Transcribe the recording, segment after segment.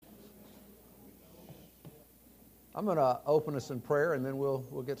I'm going to open us in prayer, and then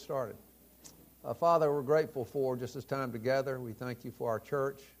we'll get started. Father, we're grateful for just this time together. We thank you for our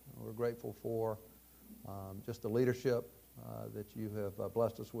church. We're grateful for just the leadership that you have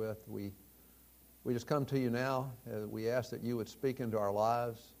blessed us with. We just come to you now. We ask that you would speak into our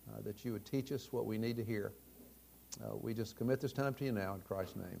lives, that you would teach us what we need to hear. We just commit this time to you now in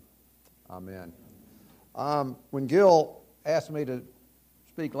Christ's name. Amen. When Gil asked me to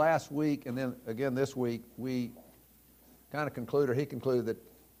speak last week and then again this week, he concluded that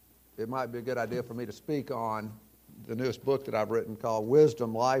it might be a good idea for me to speak on the newest book that I've written called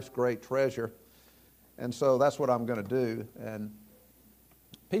Wisdom, Life's Great Treasure. And so that's what I'm going to do. And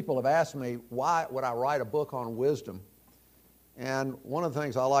people have asked me, why would I write a book on wisdom? And one of the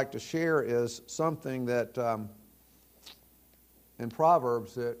things I like to share is something that in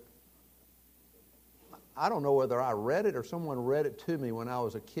Proverbs that I don't know whether I read it or someone read it to me when I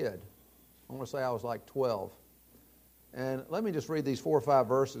was a kid. I want to say I was like 12. And let me just read these 4 or 5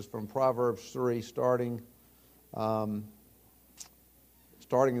 verses from Proverbs 3, starting in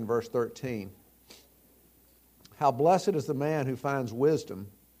verse 13. How blessed is the man who finds wisdom,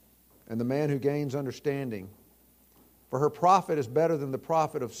 and the man who gains understanding. For her profit is better than the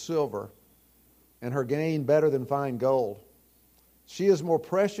profit of silver, and her gain better than fine gold. She is more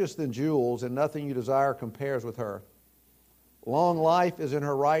precious than jewels, and nothing you desire compares with her. Long life is in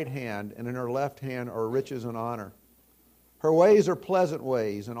her right hand, and in her left hand are riches and honor. Her ways are pleasant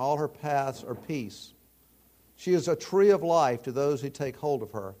ways, and all her paths are peace. She is a tree of life to those who take hold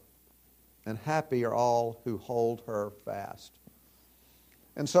of her, and happy are all who hold her fast.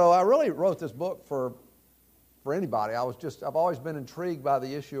 And so I really wrote this book for anybody. I've always been intrigued by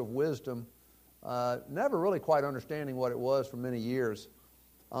the issue of wisdom, never really quite understanding what it was for many years.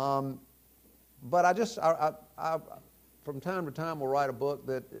 But I from time to time will write a book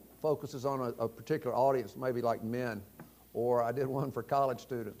that focuses on a particular audience, maybe like men. Or I did one for college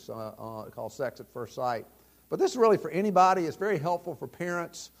students called Sex at First Sight. But this is really for anybody. It's very helpful for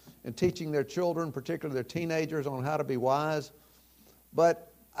parents in teaching their children, particularly their teenagers, on how to be wise.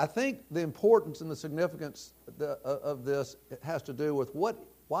 But I think the importance and the significance of this has to do with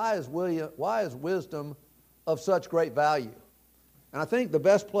why is wisdom of such great value? And I think the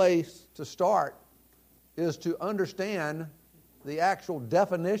best place to start is to understand the actual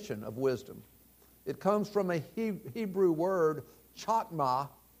definition of wisdom. It comes from a Hebrew word, chokmah,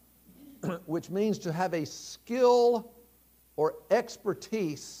 which means to have a skill or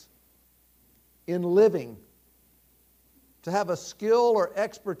expertise in living. To have a skill or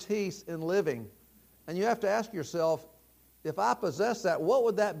expertise in living. And you have to ask yourself, if I possess that, what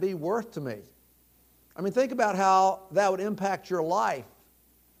would that be worth to me? I mean, think about how that would impact your life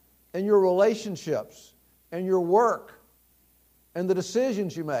and your relationships and your work and the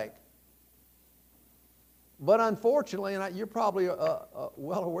decisions you make. But unfortunately, and you're probably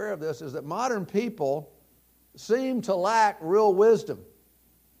well aware of this, is that modern people seem to lack real wisdom.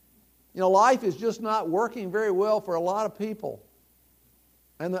 You know, life is just not working very well for a lot of people.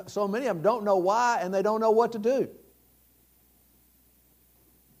 And so many of them don't know why, and they don't know what to do.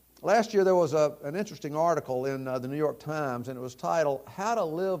 Last year there was an interesting article in the New York Times, and it was titled, How to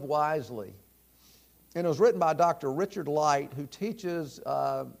Live Wisely. And it was written by Dr. Richard Light, who teaches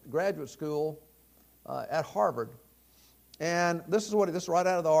graduate school at Harvard. And this is right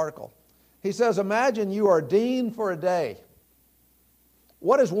out of the article. He says, imagine you are dean for a day.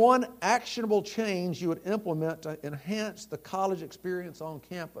 What is one actionable change you would implement to enhance the college experience on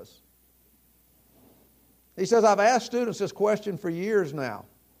campus? He says, I've asked students this question for years now,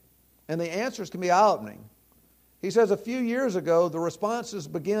 and the answers can be eye-opening. He says, a few years ago, the responses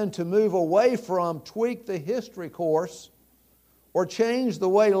began to move away from tweak the history course or change the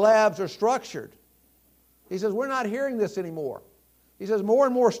way labs are structured. He says, we're not hearing this anymore. He says, more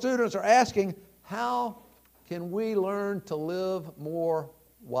and more students are asking, how can we learn to live more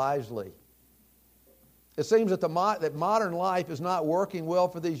wisely? It seems that that modern life is not working well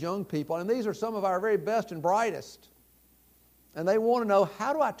for these young people, and these are some of our very best and brightest. And they want to know,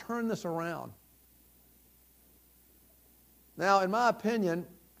 how do I turn this around? Now, in my opinion,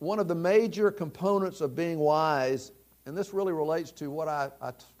 one of the major components of being wise, and this really relates to what I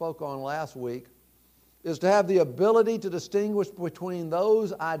spoke on last week, is to have the ability to distinguish between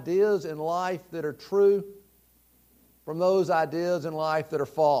those ideas in life that are true from those ideas in life that are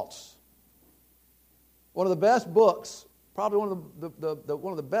false. One of the best books, probably one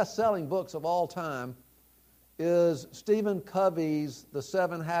of the best-selling books of all time, is Stephen Covey's The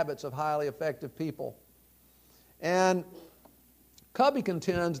 7 Habits of Highly Effective People. And Covey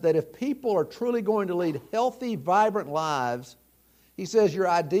contends that if people are truly going to lead healthy, vibrant lives, he says your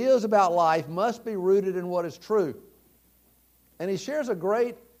ideas about life must be rooted in what is true. And he shares a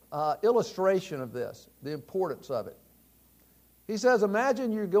great illustration of this, the importance of it. He says,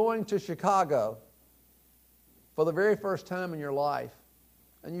 imagine you're going to Chicago for the very first time in your life,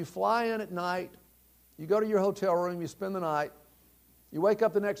 and you fly in at night, you go to your hotel room, you spend the night, you wake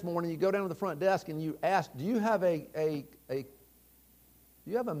up the next morning, you go down to the front desk, and you ask, do you have a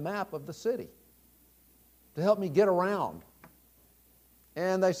map of the city to help me get around?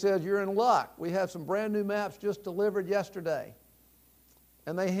 And they said, you're in luck. We have some brand new maps just delivered yesterday.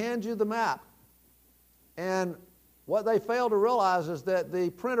 And they hand you the map. And what they failed to realize is that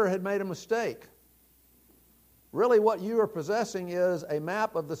the printer had made a mistake. Really what you are possessing is a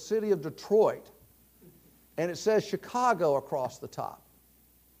map of the city of Detroit. And it says Chicago across the top.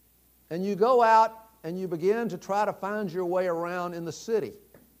 And you go out and you begin to try to find your way around in the city.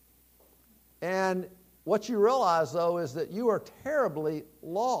 And what you realize, though, is that you are terribly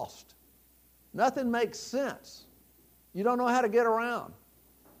lost. Nothing makes sense. You don't know how to get around.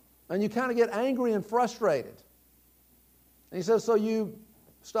 And you kind of get angry and frustrated. And he says, so you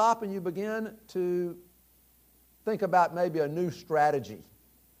stop and you begin to think about maybe a new strategy.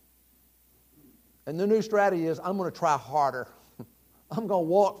 And the new strategy is, I'm going to try harder. I'm going to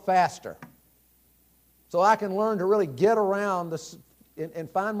walk faster. So I can learn to really get around this and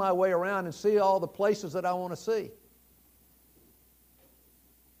find my way around and see all the places that I want to see.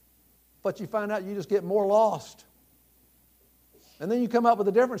 But you find out you just get more lost. And then you come up with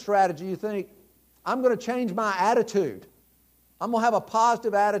a different strategy. You think, I'm going to change my attitude. I'm going to have a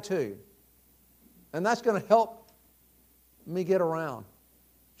positive attitude. And that's going to help me get around.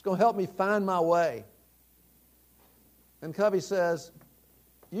 It's going to help me find my way. And Covey says,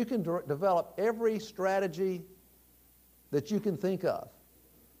 you can develop every strategy that you can think of.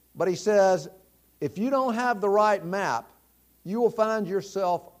 But he says, if you don't have the right map, you will find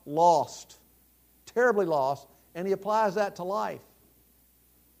yourself lost, terribly lost, and he applies that to life.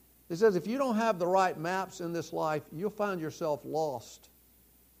 He says, if you don't have the right maps in this life, you'll find yourself lost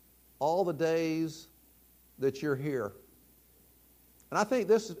all the days that you're here. And I think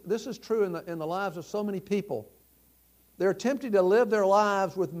this is true in the lives of so many people. They're attempting to live their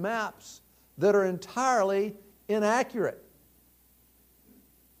lives with maps that are entirely inaccurate.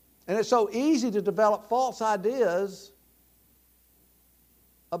 And it's so easy to develop false ideas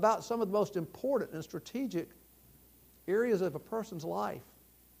about some of the most important and strategic areas of a person's life.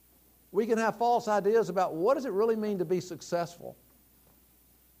 We can have false ideas about what does it really mean to be successful?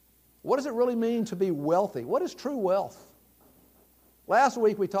 What does it really mean to be wealthy? What is true wealth? Last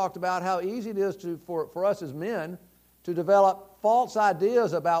week we talked about how easy it is for us as men to develop false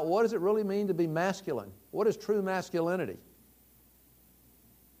ideas about what does it really mean to be masculine? What is true masculinity?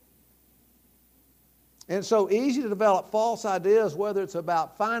 And it's so easy to develop false ideas, whether it's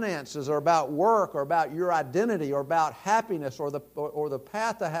about finances or about work or about your identity or about happiness or the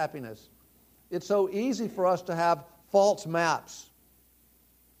path to happiness. It's so easy for us to have false maps.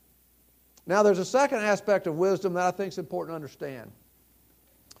 Now, there's a second aspect of wisdom that I think is important to understand.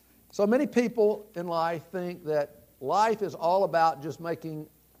 So many people in life think that life is all about just making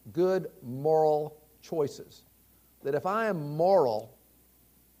good moral choices. That if I am moral,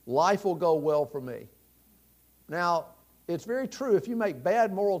 life will go well for me. Now, it's very true. If you make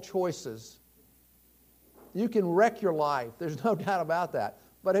bad moral choices, you can wreck your life. There's no doubt about that.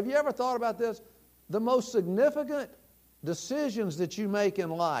 But have you ever thought about this? The most significant decisions that you make in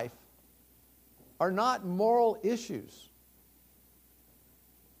life are not moral issues.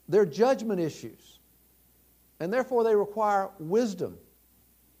 They're judgment issues. And therefore they require wisdom.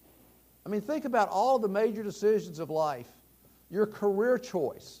 I mean, think about all the major decisions of life. Your career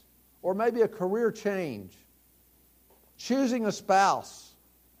choice, or maybe a career change. Choosing a spouse.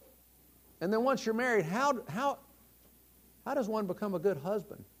 And then once you're married, how does one become a good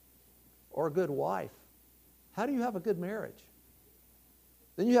husband or a good wife? How do you have a good marriage?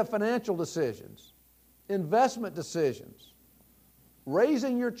 Then you have financial decisions, investment decisions,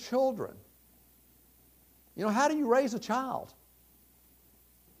 raising your children. You know, how do you raise a child?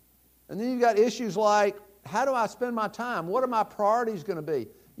 And then you've got issues like, how do I spend my time? What are my priorities going to be?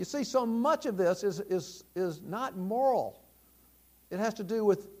 You see, so much of this is not moral. It has to do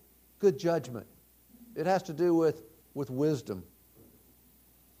with good judgment. It has to do with wisdom.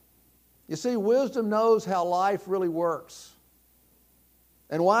 You see, wisdom knows how life really works.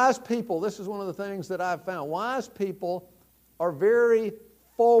 And wise people, this is one of the things that I've found, wise people are very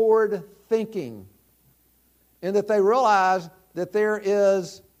forward-thinking in that they realize that there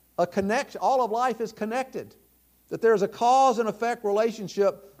is a connection. All of life is connected. That there's a cause and effect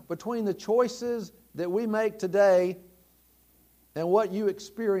relationship between the choices that we make today and what you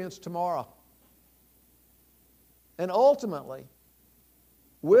experience tomorrow. And ultimately,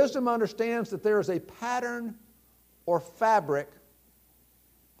 Wisdom understands that there is a pattern or fabric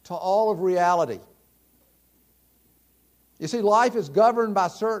to all of reality. You see, life is governed by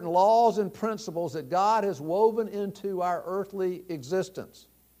certain laws and principles that God has woven into our earthly existence.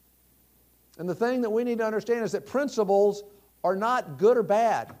 And the thing that we need to understand is that principles are not good or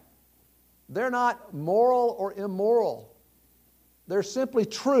bad. They're not moral or immoral. They're simply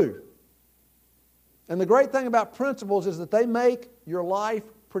true. And the great thing about principles is that they make your life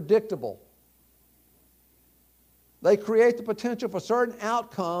predictable. They create the potential for certain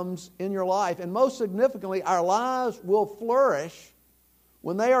outcomes in your life. And most significantly, our lives will flourish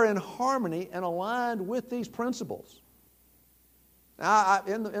when they are in harmony and aligned with these principles. Now,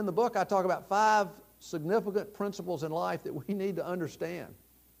 in the book, I talk about 5 significant principles in life that we need to understand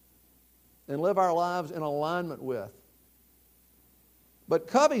and live our lives in alignment with. But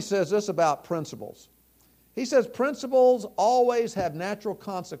Covey says this about principles. He says principles always have natural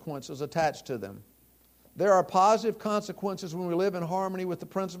consequences attached to them. There are positive consequences when we live in harmony with the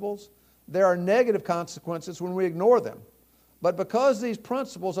principles. There are negative consequences when we ignore them. But because these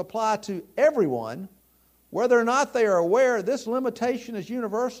principles apply to everyone, whether or not they are aware, this limitation is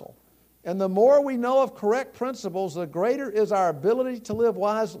universal. And the more we know of correct principles, the greater is our ability to live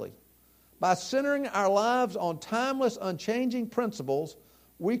wisely. By centering our lives on timeless, unchanging principles,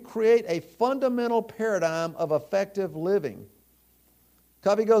 we create a fundamental paradigm of effective living.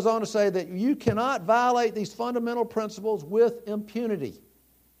 Covey goes on to say that you cannot violate these fundamental principles with impunity.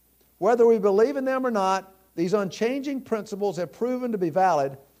 Whether we believe in them or not, these unchanging principles have proven to be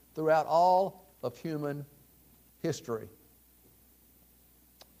valid throughout all of human history.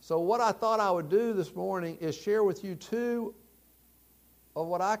 So what I thought I would do this morning is share with you 2 of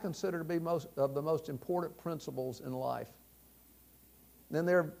what I consider to be the most important principles in life. And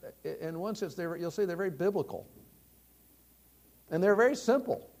they're, in one sense, you'll see they're very biblical. And they're very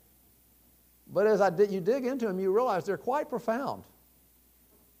simple. But as you dig into them, you realize they're quite profound.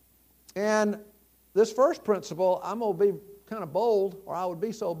 And this first principle, I'm going to be kind of bold, or I would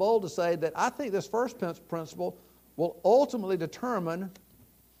be so bold to say that I think this first principle will ultimately determine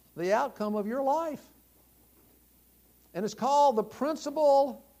the outcome of your life. And it's called the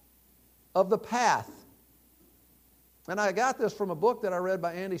principle of the path. And I got this from a book that I read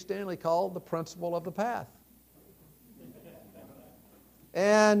by Andy Stanley called The Principle of the Path.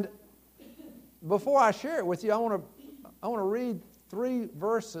 And before I share it with you, I want to read 3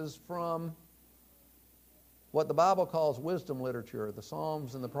 verses from what the Bible calls wisdom literature, the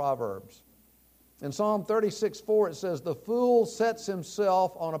Psalms and the Proverbs. In Psalm 36:4 it says, "The fool sets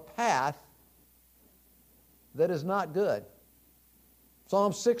himself on a path that is not good."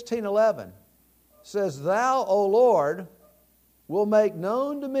 Psalm 16:11 says, "Thou, O Lord, will make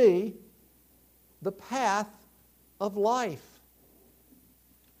known to me the path of life."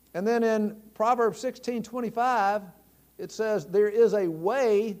 And then in Proverbs 16:25, it says, "There is a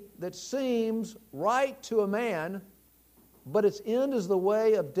way that seems right to a man, but its end is the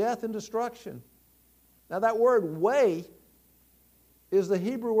way of death and destruction." Now that word way is the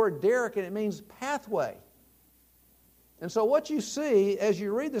Hebrew word derek, and it means pathway. And so what you see as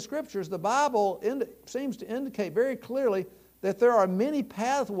you read the Scriptures, the Bible seems to indicate very clearly that there are many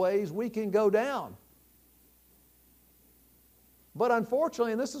pathways we can go down. But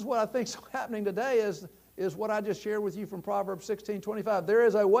unfortunately, and this is what I think is happening today, is what I just shared with you from Proverbs 16:25. There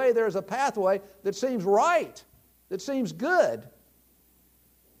is a way, there is a pathway that seems right, that seems good,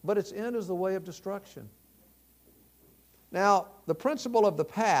 but its end is the way of destruction. Now, the principle of the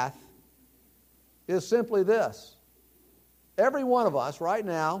path is simply this. Every one of us right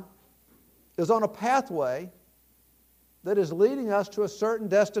now is on a pathway that is leading us to a certain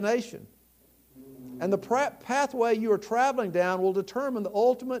destination. And the pathway you are traveling down will determine the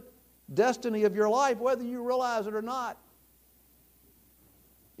ultimate destiny of your life, whether you realize it or not.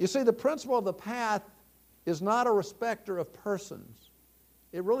 You see, the principle of the path is not a respecter of persons.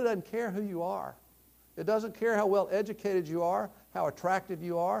 It really doesn't care who you are. It doesn't care how well educated you are, how attractive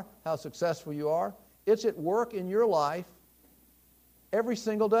you are, how successful you are. It's at work in your life every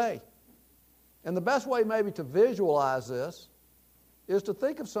single day. And the best way maybe to visualize this is to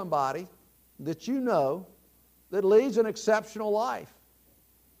think of somebody that you know that leads an exceptional life.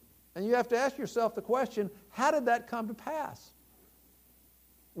 And you have to ask yourself the question, how did that come to pass?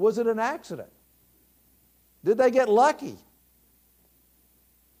 Was it an accident? Did they get lucky?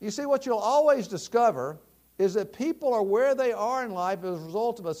 You see, what you'll always discover is that people are where they are in life as a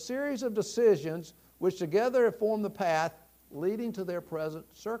result of a series of decisions which together have formed the path leading to their present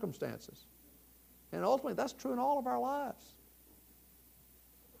circumstances. And ultimately, that's true in all of our lives.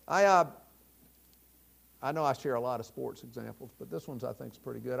 I know I share a lot of sports examples, but this one's I think is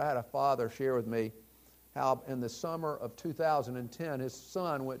pretty good. I had a father share with me how in the summer of 2010 his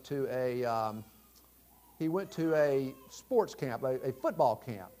son went to a sports camp, a football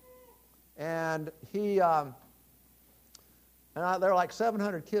camp, and there are like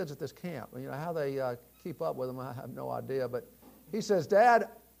 700 kids at this camp. You know how they keep up with them, I have no idea. But he says, "Dad,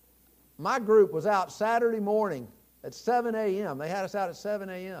 my group was out Saturday morning at 7 a.m. They had us out at 7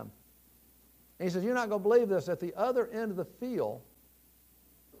 a.m. And he says, you're not going to believe this. At the other end of the field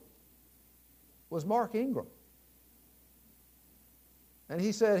was Mark Ingram. And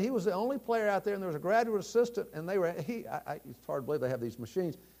he said he was the only player out there, and there was a graduate assistant, and it's hard to believe they have these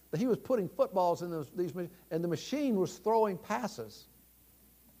machines, but he was putting footballs in these machines, and the machine was throwing passes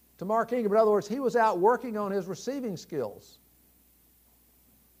to Mark Ingram. In other words, he was out working on his receiving skills.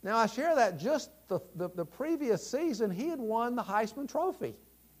 Now, I share that just the previous season, he had won the Heisman Trophy.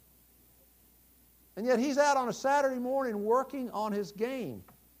 And yet he's out on a Saturday morning working on his game.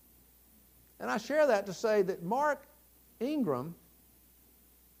 And I share that to say that Mark Ingram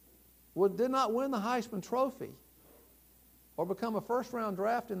did not win the Heisman Trophy or become a first-round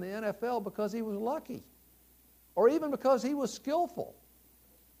draft in the NFL because he was lucky or even because he was skillful.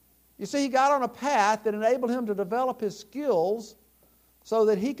 You see, he got on a path that enabled him to develop his skills so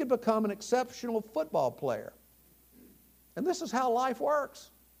that he could become an exceptional football player. And this is how life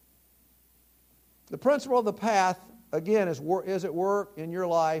works. The principle of the path, again, is at work in your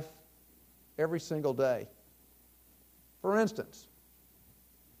life every single day. For instance,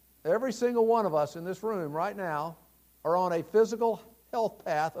 every single one of us in this room right now are on a physical health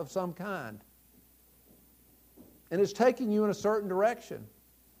path of some kind. And it's taking you in a certain direction.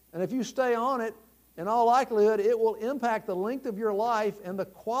 And if you stay on it, in all likelihood, it will impact the length of your life and the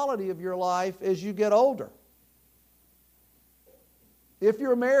quality of your life as you get older. If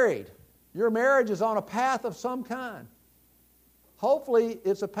you're married, your marriage is on a path of some kind. Hopefully,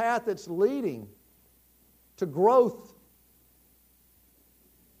 it's a path that's leading to growth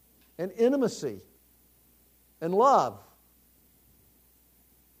and intimacy and love.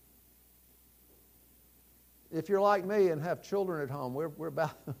 If you're like me and have children at home, we're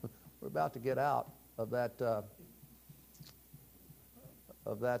about to get out of that. I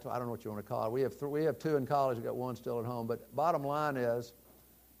don't know what you want to call it. We have two in college. We've got one still at home. But bottom line is,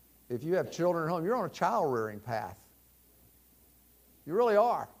 if you have children at home, you're on a child-rearing path. You really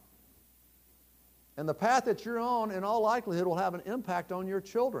are. And the path that you're on, in all likelihood, will have an impact on your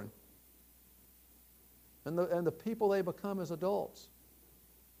children and the people they become as adults.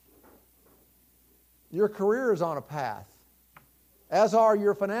 Your career is on a path, as are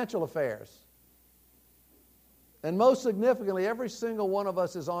your financial affairs. And most significantly, every single one of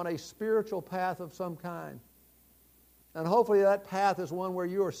us is on a spiritual path of some kind. And hopefully that path is one where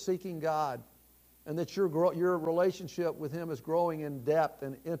you are seeking God and that your relationship with Him is growing in depth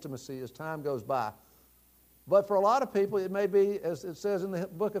and intimacy as time goes by. But for a lot of people, it may be, as it says in the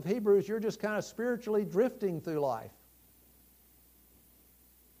book of Hebrews, you're just kind of spiritually drifting through life.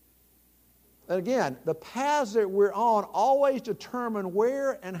 And again, the paths that we're on always determine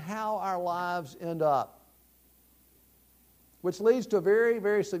where and how our lives end up. Which leads to a very,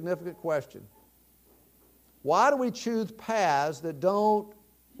 very significant question. Why do we choose paths that don't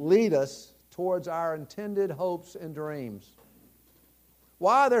lead us towards our intended hopes and dreams?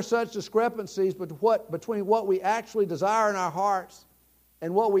 Why are there such discrepancies between what we actually desire in our hearts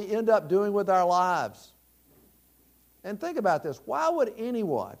and what we end up doing with our lives? And think about this. Why would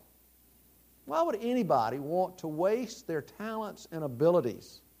anybody want to waste their talents and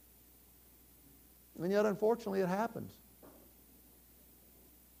abilities? And yet, unfortunately, it happens.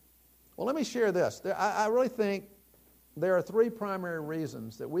 Well, let me share this. I really think there are three primary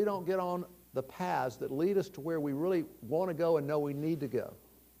reasons that we don't get on the paths that lead us to where we really want to go and know we need to go.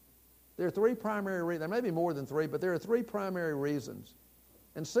 There are three primary reasons. There may be more than three, but there are three primary reasons.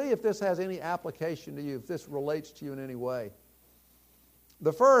 And see if this has any application to you, if this relates to you in any way.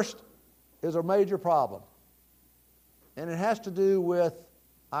 The first is a major problem, and it has to do with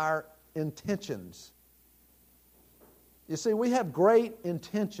our intentions. You see, we have great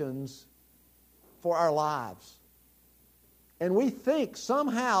intentions for our lives. And we think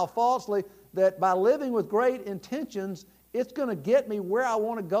somehow, falsely, that by living with great intentions, it's going to get me where I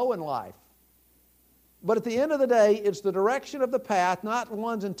want to go in life. But at the end of the day, it's the direction of the path, not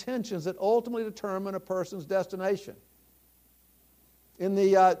one's intentions, that ultimately determine a person's destination. In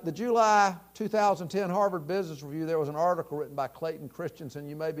the July 2010 Harvard Business Review, there was an article written by Clayton Christensen.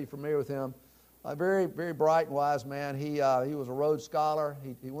 You may be familiar with him. A very, very bright and wise man. He was a Rhodes Scholar.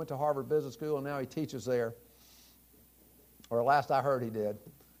 He went to Harvard Business School, and now he teaches there. Or last I heard he did.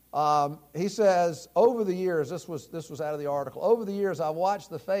 He says, over the years, this was out of the article, over the years I've watched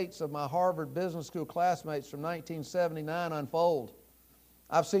the fates of my Harvard Business School classmates from 1979 unfold.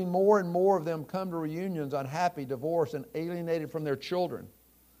 I've seen more and more of them come to reunions unhappy, divorced, and alienated from their children.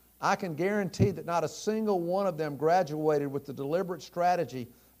 I can guarantee that not a single one of them graduated with the deliberate strategy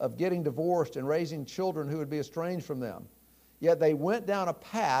of getting divorced and raising children who would be estranged from them. Yet they went down a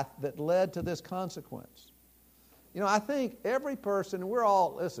path that led to this consequence. You know, I think every person, we're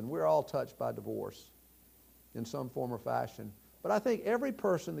all touched by divorce in some form or fashion. But I think every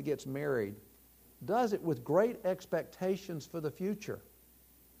person that gets married does it with great expectations for the future.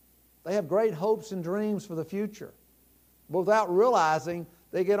 They have great hopes and dreams for the future. But without realizing,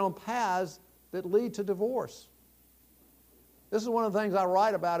 they get on paths that lead to divorce. This is one of the things I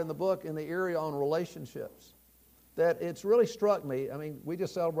write about in the book in the area on relationships. That it's really struck me, I mean, we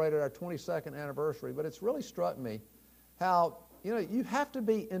just celebrated our 22nd anniversary, but it's really struck me how, you know, you have to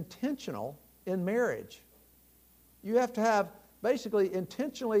be intentional in marriage. You have to have, basically,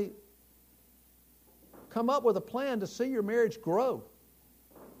 intentionally come up with a plan to see your marriage grow.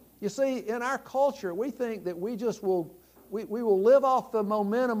 You see, in our culture, we think that we will live off the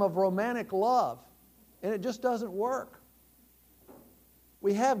momentum of romantic love, and it just doesn't work.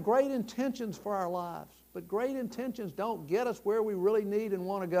 We have great intentions for our lives, but great intentions don't get us where we really need and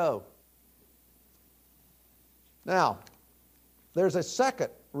want to go. Now, there's a second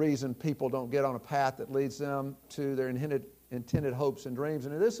reason people don't get on a path that leads them to their intended hopes and dreams,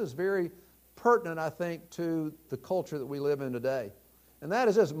 and this is very pertinent, I think, to the culture that we live in today. And that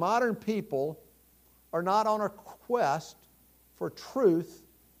is this: modern people are not on a quest for truth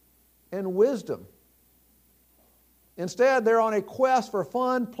and wisdom. Instead, they're on a quest for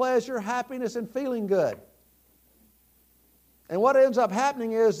fun, pleasure, happiness, and feeling good. And what ends up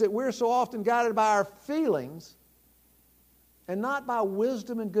happening is that we're so often guided by our feelings and not by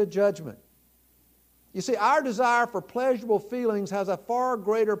wisdom and good judgment. You see, our desire for pleasurable feelings has a far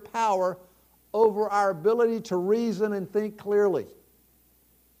greater power over our ability to reason and think clearly.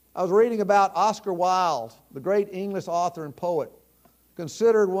 I was reading about Oscar Wilde, the great English author and poet,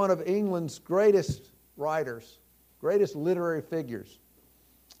 considered one of England's greatest writers, greatest literary figures.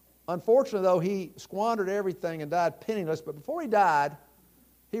 Unfortunately, though, he squandered everything and died penniless. But before he died,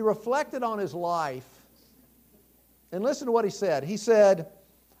 he reflected on his life. And listen to what he said. He said,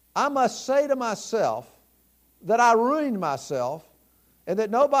 "I must say to myself that I ruined myself, and that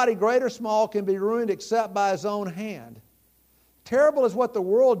nobody, great or small, can be ruined except by his own hand. Terrible is what the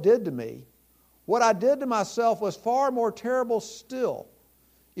world did to me. What I did to myself was far more terrible still."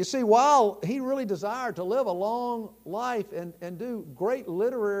 You see, while he really desired to live a long life and do great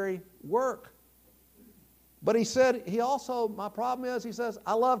literary work, but he said, my problem is, he says,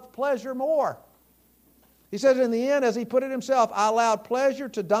 I loved pleasure more. He says, in the end, as he put it himself, I allowed pleasure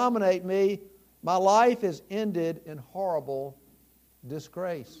to dominate me. My life is ended in horrible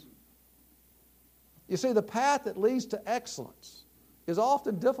disgrace. You see, the path that leads to excellence is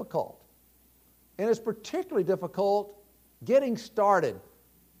often difficult. And it's particularly difficult getting started.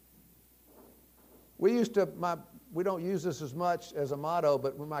 We don't use this as much as a motto,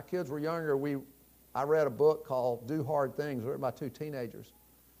 but when my kids were younger, I read a book called Do Hard Things, written by two teenagers.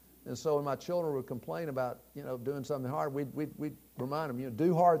 And so when my children would complain about, doing something hard, we'd remind them,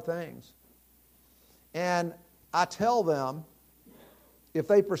 do hard things. And I tell them, if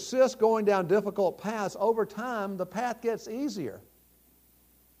they persist going down difficult paths, over time, the path gets easier.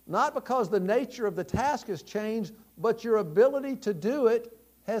 Not because the nature of the task has changed, but your ability to do it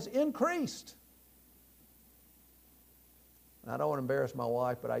has increased. I don't want to embarrass my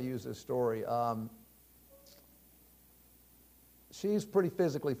wife, but I use this story. She's pretty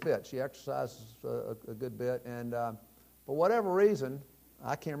physically fit. She exercises a good bit. And for whatever reason,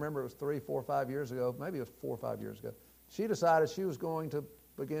 I can't remember, it was 3, 4, 5 years ago, maybe it was 4 or 5 years ago, she decided she was going to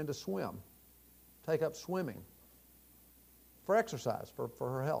begin to swim, take up swimming for exercise, for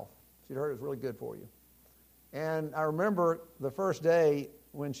her health. She'd heard it was really good for you. And I remember the first day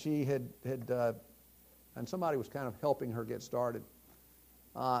when she had and somebody was kind of helping her get started.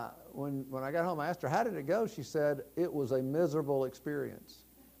 When I got home, I asked her, how did it go? She said, it was a miserable experience.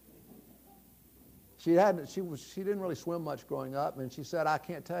 She didn't really swim much growing up, and she said, I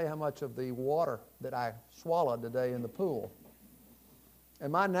can't tell you how much of the water that I swallowed today in the pool.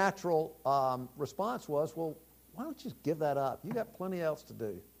 And my natural response was, well, why don't you just give that up? You got plenty else to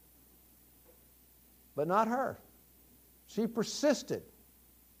do. But not her. She persisted.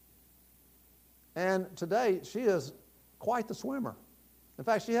 And today, she is quite the swimmer. In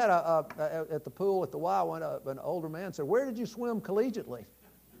fact, she had at the pool at the Y, an older man said, where did you swim collegiately?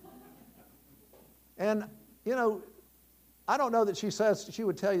 And, I don't know that she says she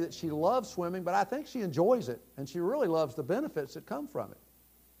would tell you that she loves swimming, but I think she enjoys it, and she really loves the benefits that come from it.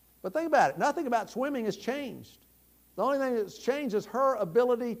 But think about it. Nothing about swimming has changed. The only thing that's changed is her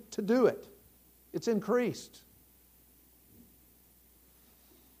ability to do it. It's increased.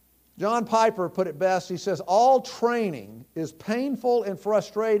 John Piper put it best. He says, all training is painful and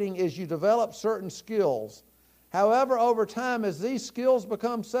frustrating as you develop certain skills. However, over time, as these skills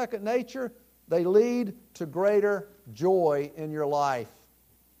become second nature, they lead to greater joy in your life.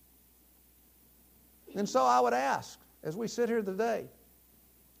 And so I would ask, as we sit here today,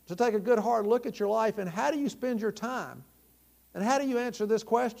 to take a good hard look at your life and how do you spend your time? And how do you answer this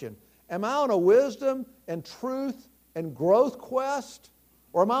question? Am I on a wisdom and truth and growth quest?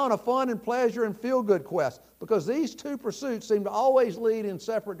 Or am I on a fun and pleasure and feel-good quest? Because these two pursuits seem to always lead in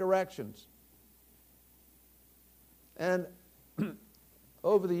separate directions. And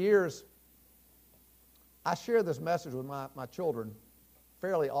over the years, I share this message with my children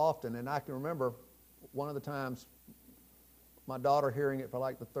fairly often, and I can remember one of the times my daughter, hearing it for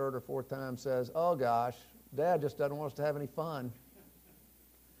like the third or fourth time, says, "Oh gosh, Dad just doesn't want us to have any fun."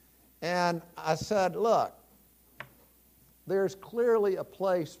 And I said, look, there's clearly a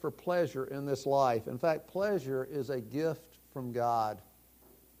place for pleasure in this life. In fact, pleasure is a gift from God.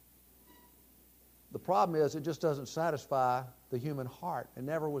 The problem is it just doesn't satisfy the human heart. It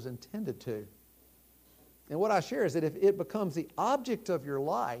never was intended to. And what I share is that if it becomes the object of your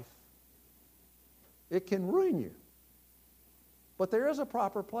life, it can ruin you. But there is a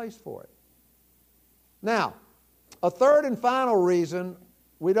proper place for it. Now, a third and final reason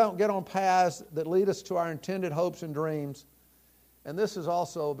we don't get on paths that lead us to our intended hopes and dreams, and this is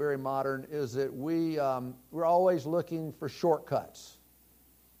also very modern, is that we're always looking for shortcuts.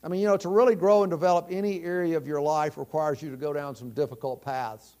 I mean, to really grow and develop any area of your life requires you to go down some difficult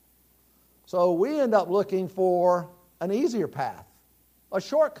paths. So we end up looking for an easier path, a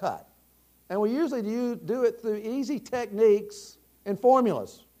shortcut. And we usually do it through easy techniques and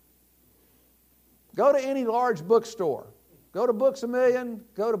formulas. Go to any large bookstore. Go to Books A Million.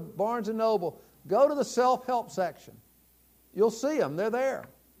 Go to Barnes & Noble. Go to the self-help section. You'll see them. They're there.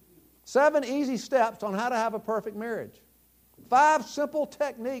 7 easy steps on how to have a perfect marriage. 5 simple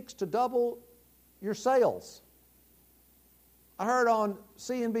techniques to double your sales. I heard on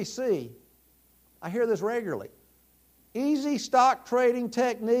CNBC, I hear this regularly, easy stock trading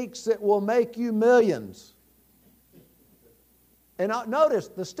techniques that will make you millions. And notice,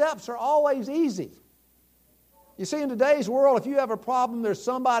 the steps are always easy. You see, in today's world, if you have a problem, there's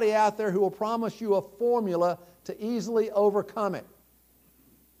somebody out there who will promise you a formula to easily overcome it.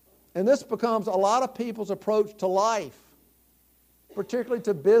 And this becomes a lot of people's approach to life, particularly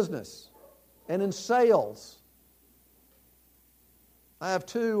to business and in sales. I have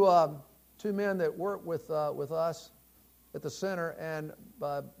two men that work with us at the center, and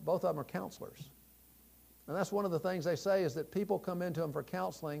both of them are counselors. And that's one of the things they say is that people come into them for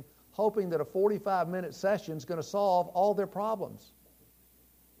counseling hoping that a 45-minute session is going to solve all their problems.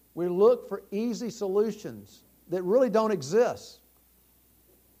 We look for easy solutions that really don't exist.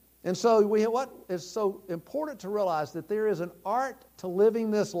 And so what is so important to realize that there is an art to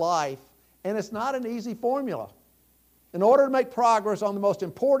living this life, and it's not an easy formula. In order to make progress on the most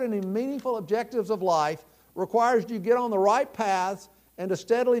important and meaningful objectives of life requires you to get on the right paths and to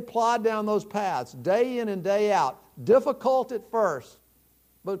steadily plod down those paths, day in and day out. Difficult at first,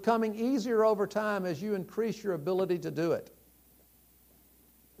 but becoming easier over time as you increase your ability to do it.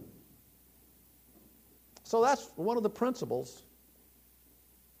 So that's one of the principles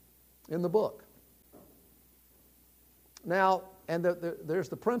in the book. Now, and there's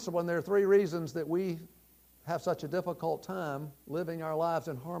the principle, and there are 3 reasons that we have such a difficult time living our lives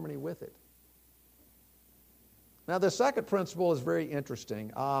in harmony with it. Now, the second principle is very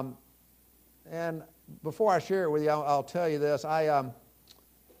interesting. And before I share it with you, I'll tell you this. I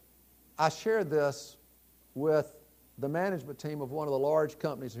shared this with the management team of one of the large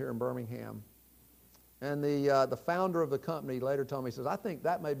companies here in Birmingham. And the founder of the company later told me, he says, I think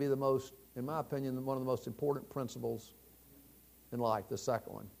that may be the most, in my opinion, one of the most important principles in life, the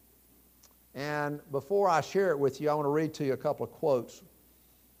second one. And before I share it with you, I want to read to you a couple of quotes.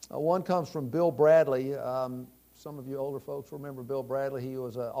 One comes from Bill Bradley. Some of you older folks remember Bill Bradley. He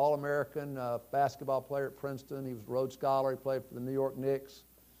was an All-American basketball player at Princeton. He was a Rhodes Scholar. He played for the New York Knicks.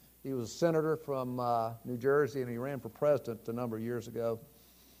 He was a senator from New Jersey, and he ran for president a number of years ago.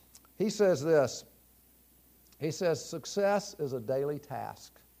 He says this. He says, success is a daily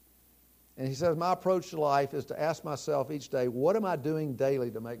task. And he says, my approach to life is to ask myself each day, what am I doing daily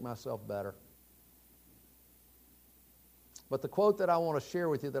to make myself better? But the quote that I want to share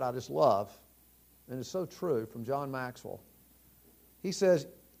with you that I just love, and it's so true, from John Maxwell, He says,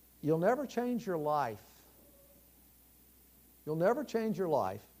 you'll never change your life. You'll never change your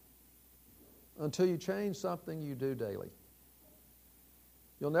life until you change something you do daily.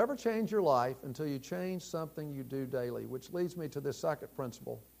 You'll never change your life until you change something you do daily, which leads me to this second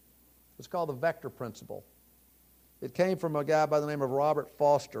principle. It's called the vector principle. It came from a guy by the name of Robert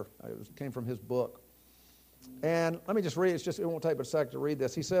Foster. It came from his book. And let me just read. It won't take but a second to read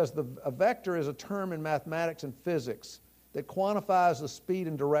this. He says, a vector is a term in mathematics and physics that quantifies the speed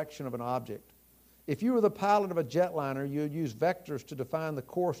and direction of an object. If you were the pilot of a jetliner, you would use vectors to define the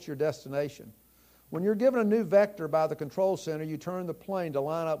course to your destination. When you're given a new vector by the control center, you turn the plane to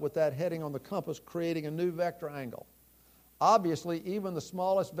line up with that heading on the compass, creating a new vector angle. Obviously, even the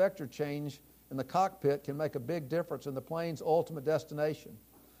smallest vector change in the cockpit can make a big difference in the plane's ultimate destination.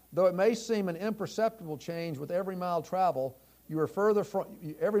 Though it may seem an imperceptible change with every mile travel, you are further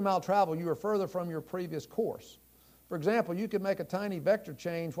from your previous course. For example, you could make a tiny vector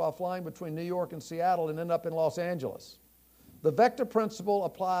change while flying between New York and Seattle and end up in Los Angeles. The vector principle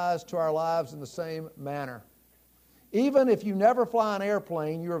applies to our lives in the same manner. Even if you never fly an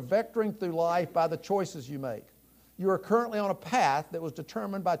airplane, you are vectoring through life by the choices you make. You are currently on a path that was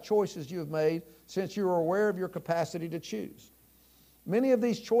determined by choices you have made since you are aware of your capacity to choose. Many of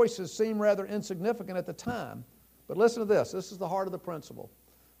these choices seem rather insignificant at the time, but listen to this. This is the heart of the principle.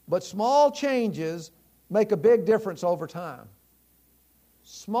 But small changes make a big difference over time.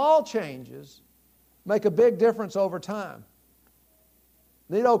 Small changes make a big difference over time.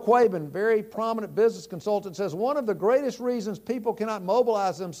 Nito Quaban, very prominent business consultant, says one of the greatest reasons people cannot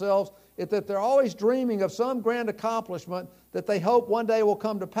mobilize themselves is that they're always dreaming of some grand accomplishment that they hope one day will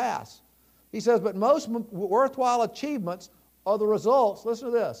come to pass. He says, but most worthwhile achievements are the results, listen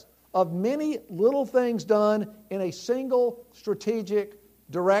to this, of many little things done in a single strategic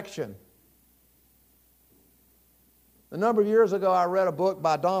direction. A number of years ago, I read a book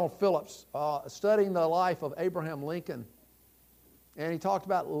by Donald Phillips studying the life of Abraham Lincoln. And he talked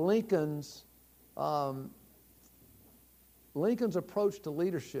about Lincoln's approach to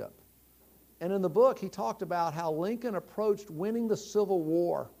leadership. And in the book, he talked about how Lincoln approached winning the Civil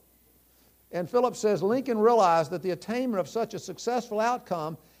War. And Phillips says, Lincoln realized that the attainment of such a successful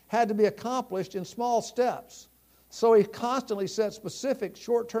outcome had to be accomplished in small steps. So he constantly set specific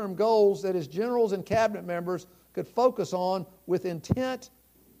short-term goals that his generals and cabinet members could focus on with intent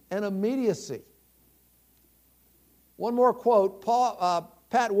and immediacy. One more quote.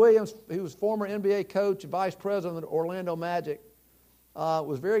 Pat Williams, who was former NBA coach and vice president of the Orlando Magic,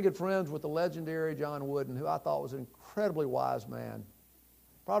 was very good friends with the legendary John Wooden, who I thought was an incredibly wise man.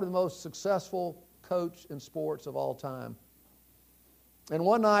 Probably the most successful coach in sports of all time. And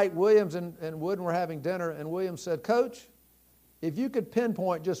one night, Williams and Wooden were having dinner, and Williams said, Coach, if you could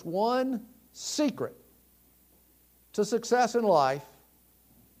pinpoint just one secret to success in life,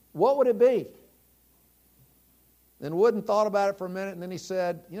 what would it be? Then Wooden thought about it for a minute, and then he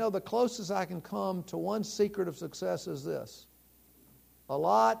said, the closest I can come to one secret of success is this: a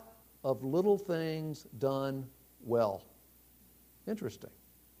lot of little things done well. Interesting.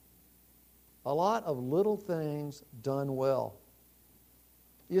 A lot of little things done well.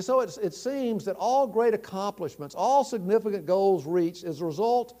 So it seems that all great accomplishments, all significant goals reached, is a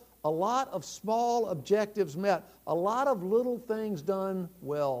result a lot of small objectives met, a lot of little things done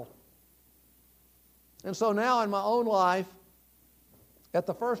well. And so now in my own life, at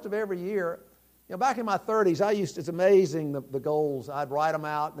the first of every year, back in my 30s, it's amazing the goals. I'd write them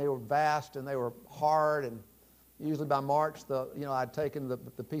out, and they were vast, and they were hard, and usually by March, I'd taken the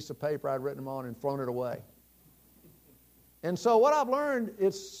piece of paper I'd written them on and thrown it away. And so what I've learned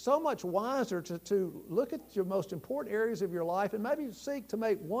is so much wiser to look at your most important areas of your life and maybe seek to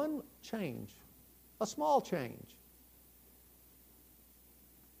make one change, a small change,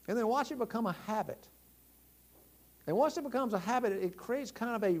 and then watch it become a habit. And once it becomes a habit, it creates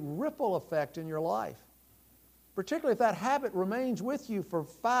kind of a ripple effect in your life, particularly if that habit remains with you for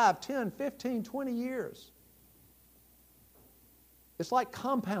 5, 10, 15, 20 years. It's like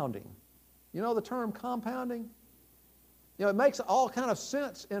compounding. You know the term compounding? It makes all kind of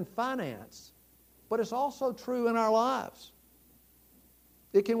sense in finance, but it's also true in our lives.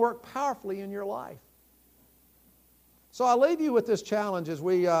 It can work powerfully in your life. So I leave you with this challenge as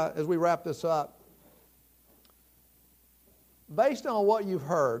we wrap this up. Based on what you've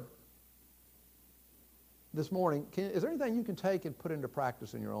heard this morning, is there anything you can take and put into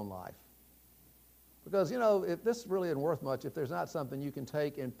practice in your own life? Because, if this really isn't worth much if there's not something you can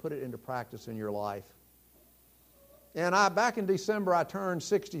take and put it into practice in your life. And back in December, I turned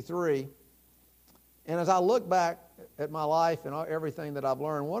 63. And as I look back at my life and everything that I've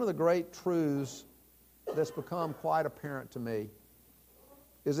learned, one of the great truths that's become quite apparent to me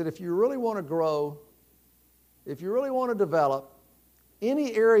is that if you really want to grow, if you really want to develop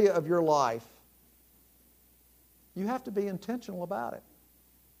any area of your life, you have to be intentional about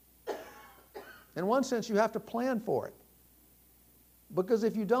it. In one sense, you have to plan for it. Because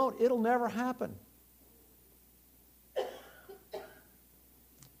if you don't, it'll never happen.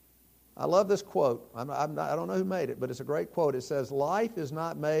 I love this quote. I don't know who made it, but it's a great quote. It says, "Life is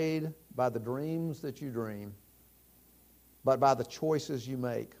not made by the dreams that you dream, but by the choices you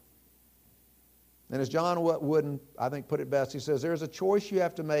make." And as John Wooden, I think, put it best, he says, "There's a choice you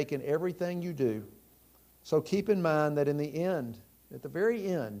have to make in everything you do. So keep in mind that in the end, at the very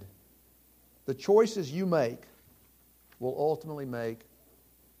end, the choices you make will ultimately make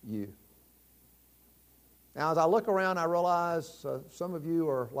you." Now, as I look around, I realize some of you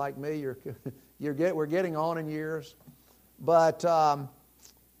are like me. We're getting on in years. But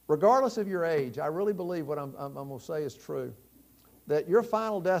regardless of your age, I really believe what I'm going to say is true. That your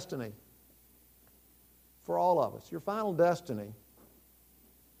final destiny, for all of us, your final destiny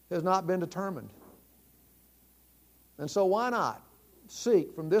has not been determined. And so why not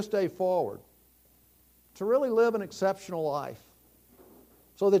seek from this day forward to really live an exceptional life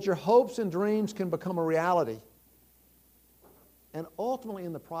so that your hopes and dreams can become a reality. And ultimately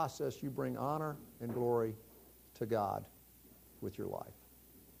in the process you bring honor and glory to God with your life.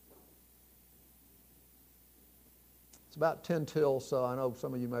 It's about 10 till, so I know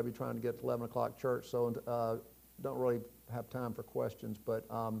some of you may be trying to get to 11 o'clock church, so don't really have time for questions, but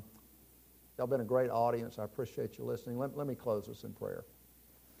y'all been a great audience. I appreciate you listening. Let me close this in prayer.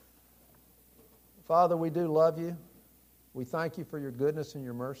 Father, we do love you. We thank you for your goodness and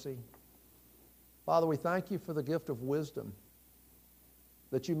your mercy. Father, we thank you for the gift of wisdom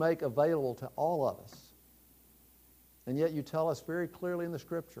that you make available to all of us. And yet you tell us very clearly in the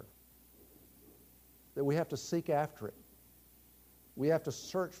Scripture that we have to seek after it. We have to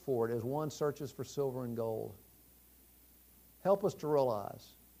search for it as one searches for silver and gold. Help us to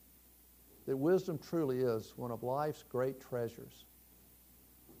realize that wisdom truly is one of life's great treasures,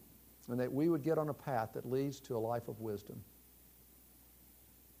 and that we would get on a path that leads to a life of wisdom.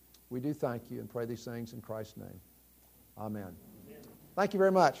 We do thank you and pray these things in Christ's name. Amen. Thank you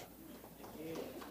very much.